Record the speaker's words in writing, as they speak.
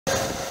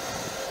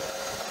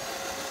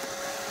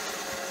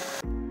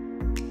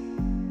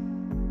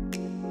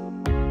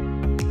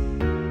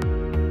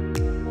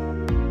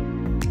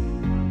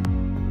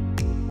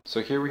So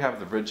here we have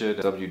the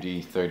Ridgid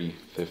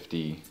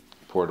WD3050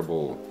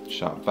 portable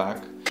shop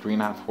vac,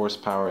 3.5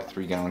 horsepower,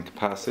 3-gallon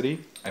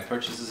capacity. I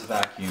purchased this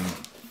vacuum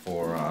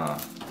for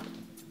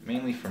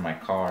mainly for my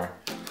car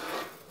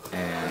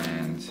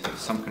and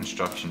some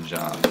construction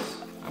jobs.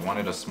 I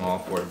wanted a small,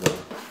 portable,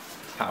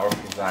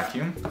 powerful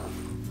vacuum.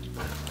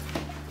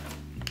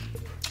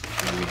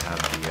 Here we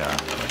have the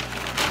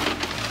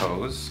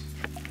hose.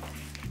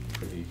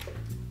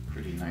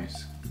 Pretty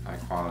nice, high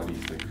quality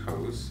thick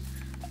hose.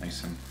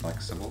 Nice and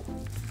flexible.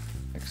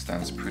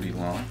 Extends pretty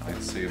long.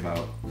 I'd say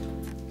about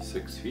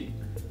 6 feet,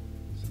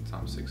 since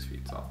I'm 6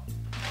 feet tall.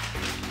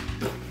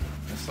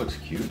 This looks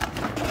cute.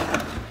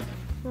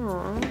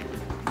 Aww.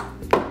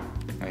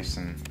 Nice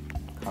and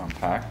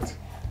compact.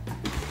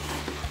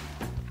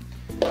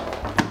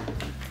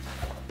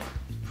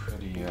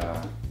 Pretty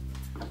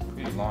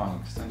long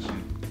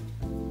extension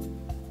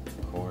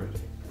cord.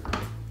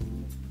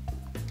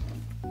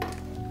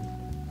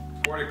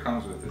 The cord it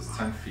comes with is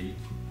 10 feet.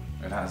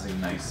 It has a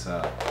nice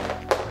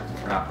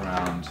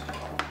wraparound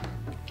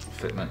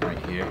fitment right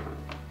here,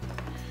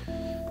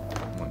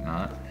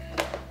 whatnot.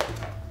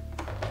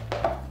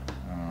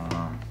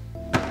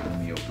 Let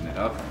me open it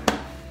up.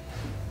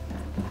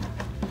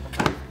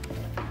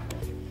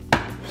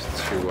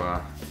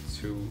 There's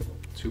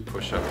two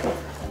push-up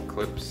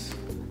clips.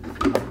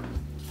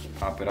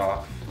 Pop it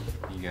off.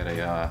 You get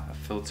a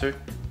filter.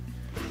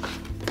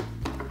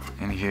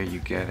 And here you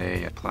get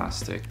a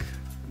plastic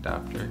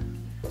adapter.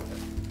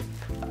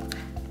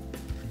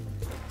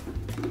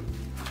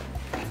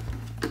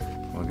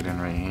 Plug it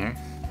in right here.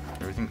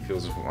 Everything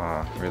feels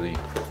really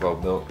well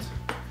built.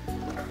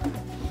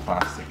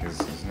 Plastic is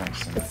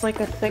nice and it's like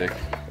a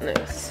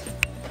thickness.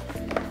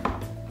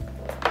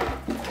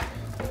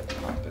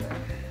 Pop it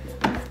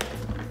in.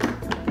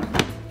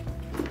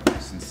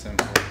 Nice and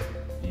simple,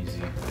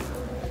 easy.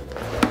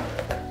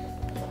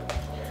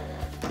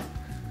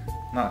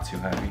 Not too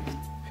heavy.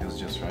 Feels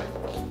just right.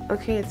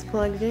 Okay, it's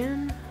plugged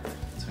in.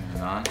 Turn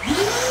it on.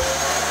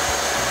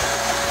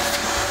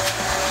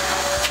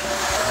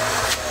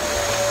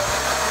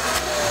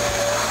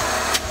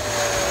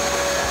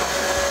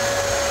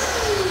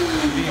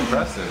 Pretty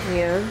impressive.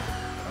 Yeah.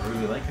 I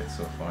really like it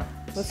so far.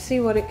 Let's see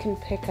what it can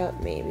pick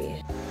up,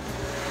 maybe.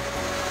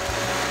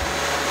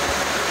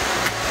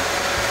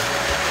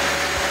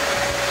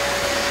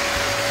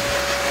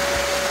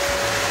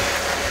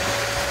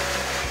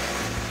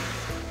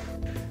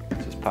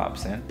 Just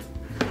pops in.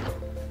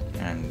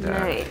 And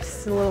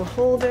nice. A little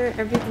holder.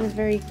 Everything's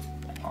very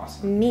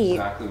awesome. Neat.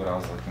 Exactly what I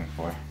was looking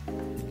for.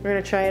 We're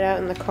gonna try it out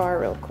in the car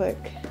real quick.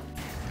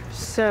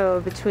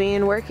 So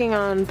between working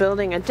on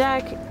building a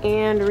deck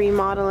and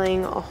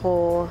remodeling a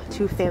whole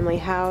 2-family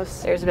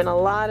house, there's been a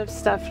lot of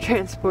stuff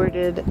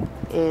transported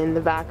in the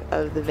back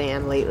of the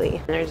van lately.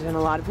 And there's been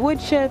a lot of wood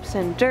chips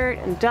and dirt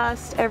and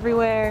dust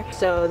everywhere.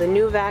 So the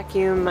new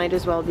vacuum might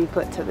as well be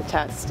put to the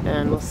test,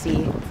 and we'll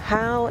see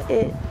how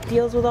it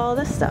deals with all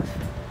this stuff.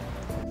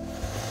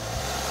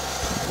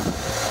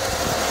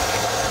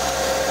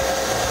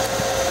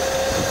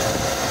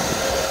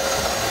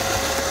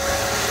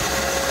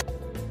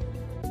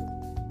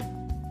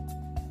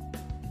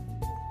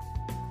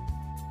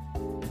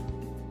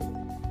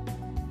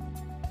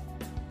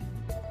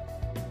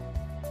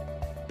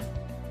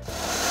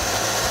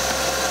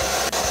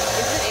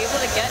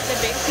 Get the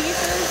big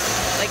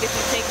pieces, like if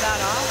you take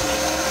that off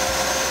maybe?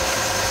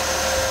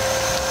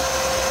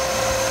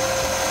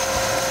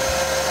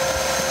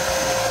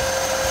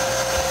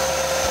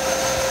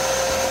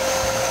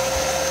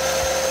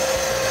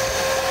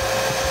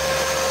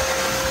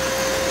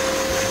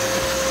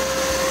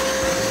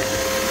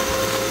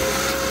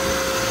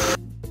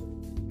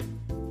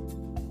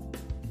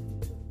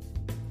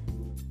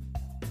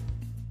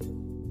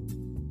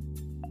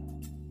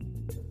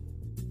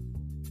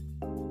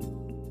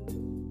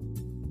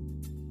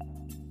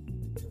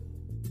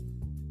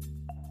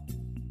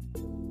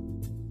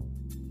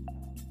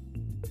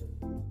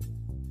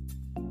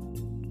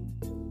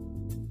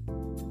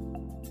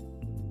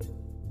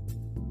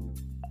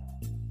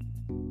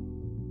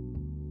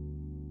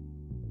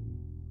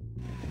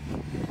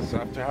 So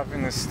after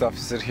having this stuff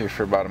sit here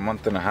for about a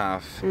month and a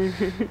half,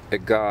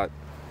 it got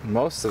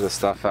most of the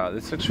stuff out.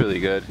 This looks really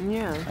good.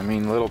 Yeah. I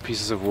mean, little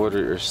pieces of wood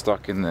are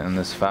stuck in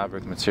this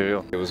fabric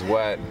material. It was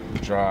wet,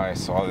 dry,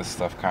 so all this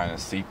stuff kind of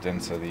seeped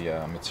into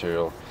the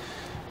material.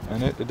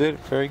 And it did a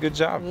very good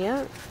job.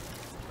 Yep.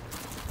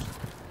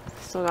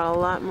 Still got a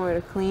lot more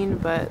to clean,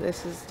 but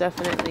this is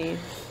definitely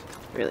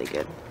really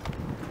good.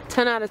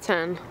 10 out of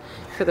 10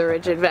 for the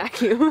Ridgid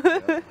vacuum.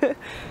 Yep.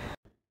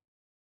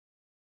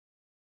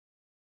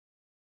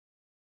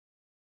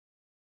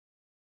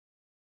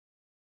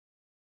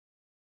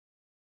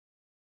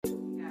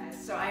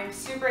 So I'm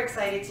super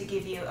excited to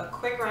give you a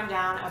quick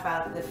rundown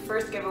about the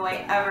first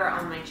giveaway ever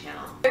on my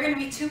channel. There are going to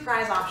be 2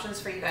 prize options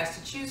for you guys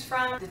to choose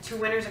from. The 2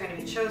 winners are going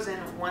to be chosen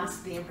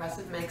once the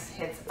impressive mix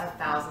hits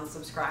 1,000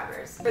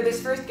 subscribers. For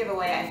this first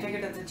giveaway, I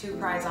figured that the 2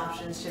 prize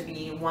options should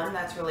be one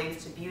that's related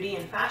to beauty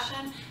and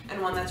fashion, and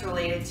one that's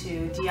related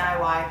to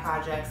DIY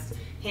projects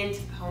hint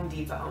Home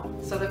Depot.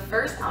 So the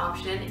first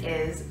option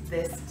is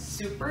this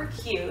super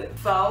cute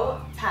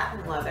faux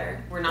patent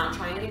leather. We're not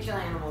trying to kill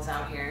animals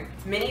out here.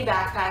 Mini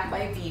backpack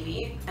by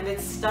Vivi, and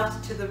it's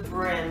stuffed to the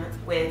brim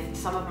with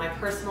some of my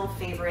personal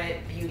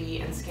favorite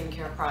beauty and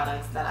skincare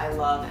products that I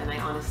love and I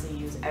honestly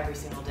use every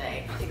single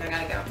day. I think I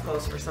gotta get up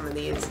close for some of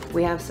these.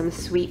 We have some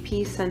Sweet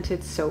Pea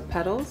scented soap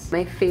petals.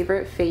 My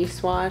favorite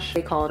face wash,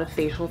 they call it a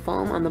facial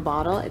foam on the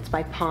bottle. It's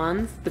by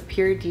Pond's, the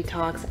Pure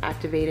Detox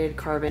Activated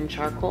Carbon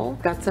Charcoal.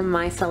 Got some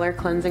micellar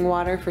cleansing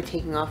water for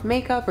taking off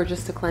makeup or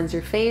just to cleanse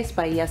your face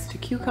by Yes to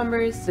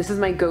Cucumbers. This is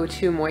my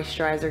go-to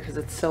moisturizer because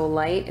it's so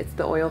light. It's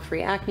the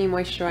oil-free acne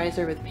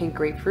moisturizer with pink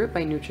grapefruit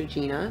by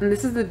Neutrogena. And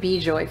this is the Be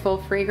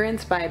Joyful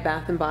fragrance by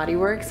Bath & Body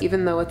Works.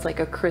 Even though it's like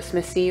a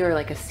Christmassy or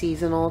like a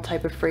seasonal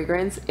type of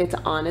fragrance, it's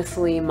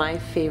honestly my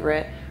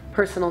favorite,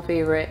 personal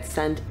favorite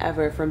scent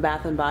ever from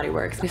Bath & Body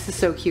Works. This is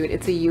so cute.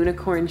 It's a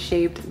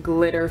unicorn-shaped,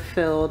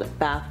 glitter-filled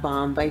bath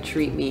bomb by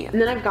Treat Me.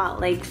 And then I've got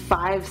like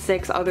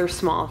 5-6 other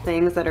small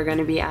things that are going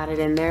to be added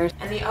in there.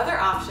 And the other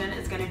option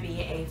is going to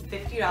be a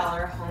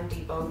 $50 Home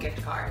Depot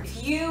gift card.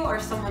 If you or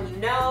someone you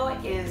know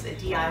is a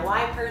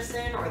DIY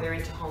person, or they're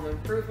into home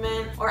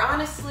improvement, or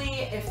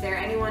honestly, if they're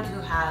anyone who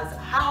has a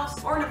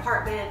house or an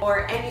apartment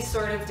or any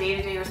sort of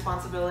day-to-day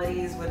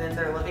responsibilities within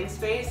their living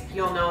space,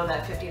 you'll know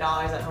that $50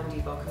 at Home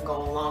Depot can go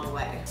a long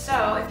way.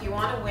 So if you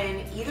want to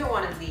win either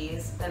one of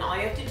these, then all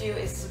you have to do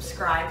is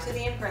subscribe to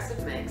The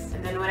Impressive Mix,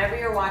 and then whenever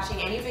you're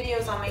watching any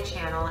videos on my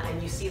channel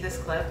and you see this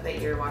clip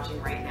that you're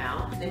watching right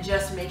now, then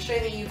just make sure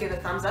that you give a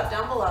thumbs up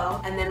down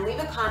below and then leave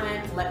a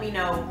comment, let me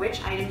know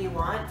which item you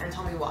want and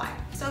tell me why.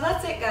 So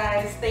that's it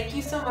guys, thank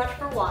you so much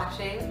for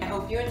watching. I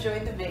hope you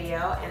enjoyed the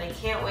video and I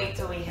can't wait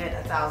till we hit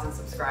 1,000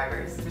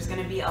 subscribers. There's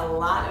going to be a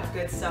lot of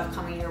good stuff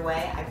coming your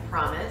way, I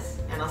promise,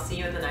 and I'll see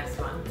you in the next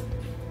one.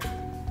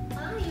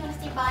 You want to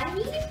say bye to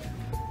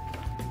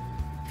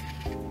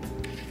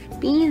me?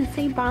 Bean,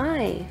 say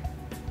bye.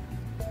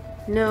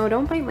 No,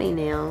 don't bite my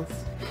nails.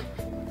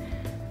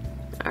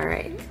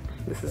 Alright,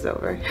 this is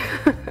over.